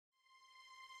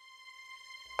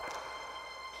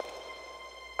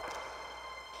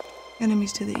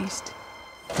Enemies to the east.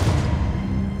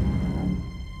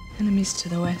 Enemies to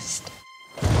the west.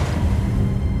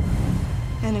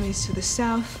 Enemies to the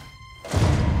south.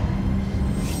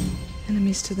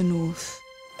 Enemies to the north.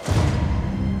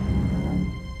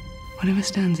 Whatever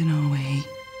stands in our way,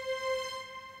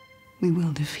 we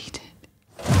will defeat it.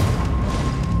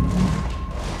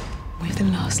 We're the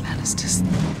last Lannisters.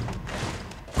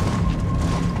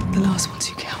 The last ones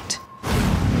who count.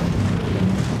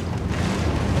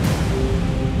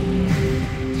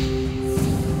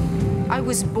 I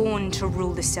was born to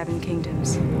rule the Seven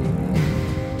Kingdoms.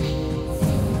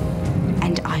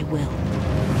 And I will.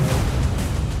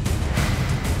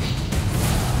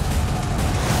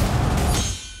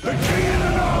 The King in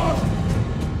the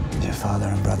North! Your father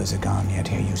and brothers are gone, yet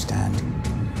here you stand.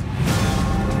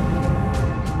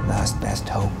 Last best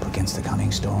hope against the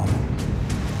coming storm.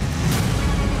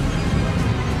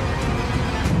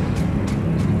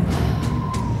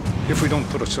 If we don't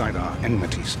put aside our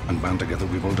enmities and band together,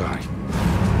 we will die.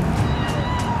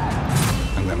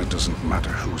 And then it doesn't matter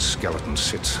whose skeleton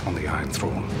sits on the Iron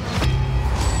Throne.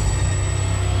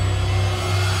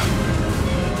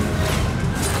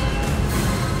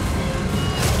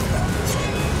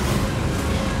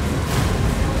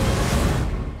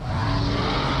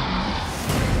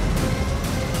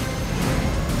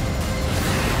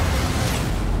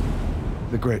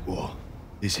 The Great War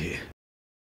is here.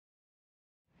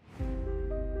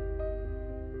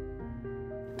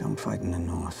 Don't fight in the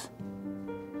north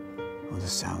or the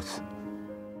south.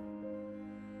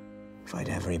 Fight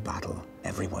every battle,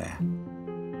 everywhere.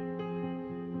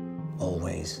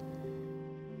 Always.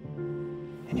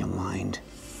 In your mind.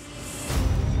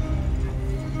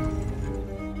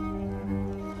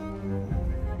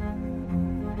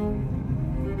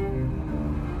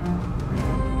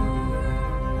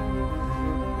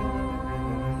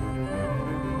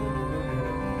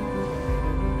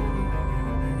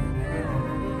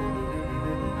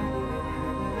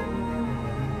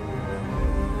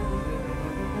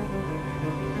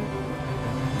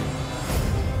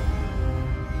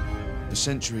 For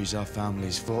centuries, our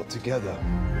families fought together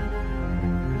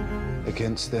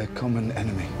against their common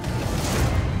enemy,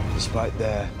 despite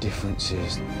their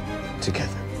differences,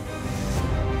 together.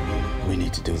 We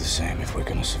need to do the same if we're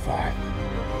going to survive,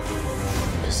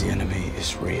 because the enemy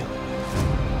is real.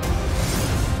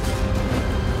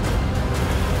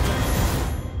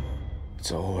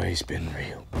 It's always been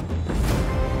real.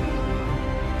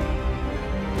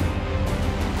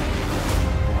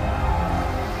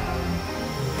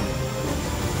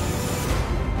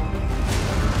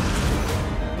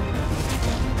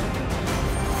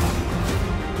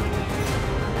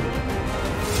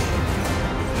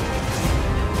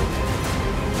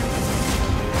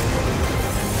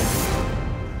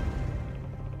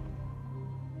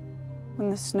 When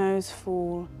the snows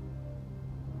fall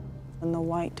and the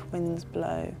white winds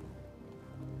blow,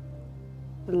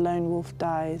 the lone wolf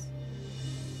dies,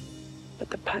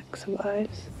 but the pack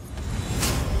survives.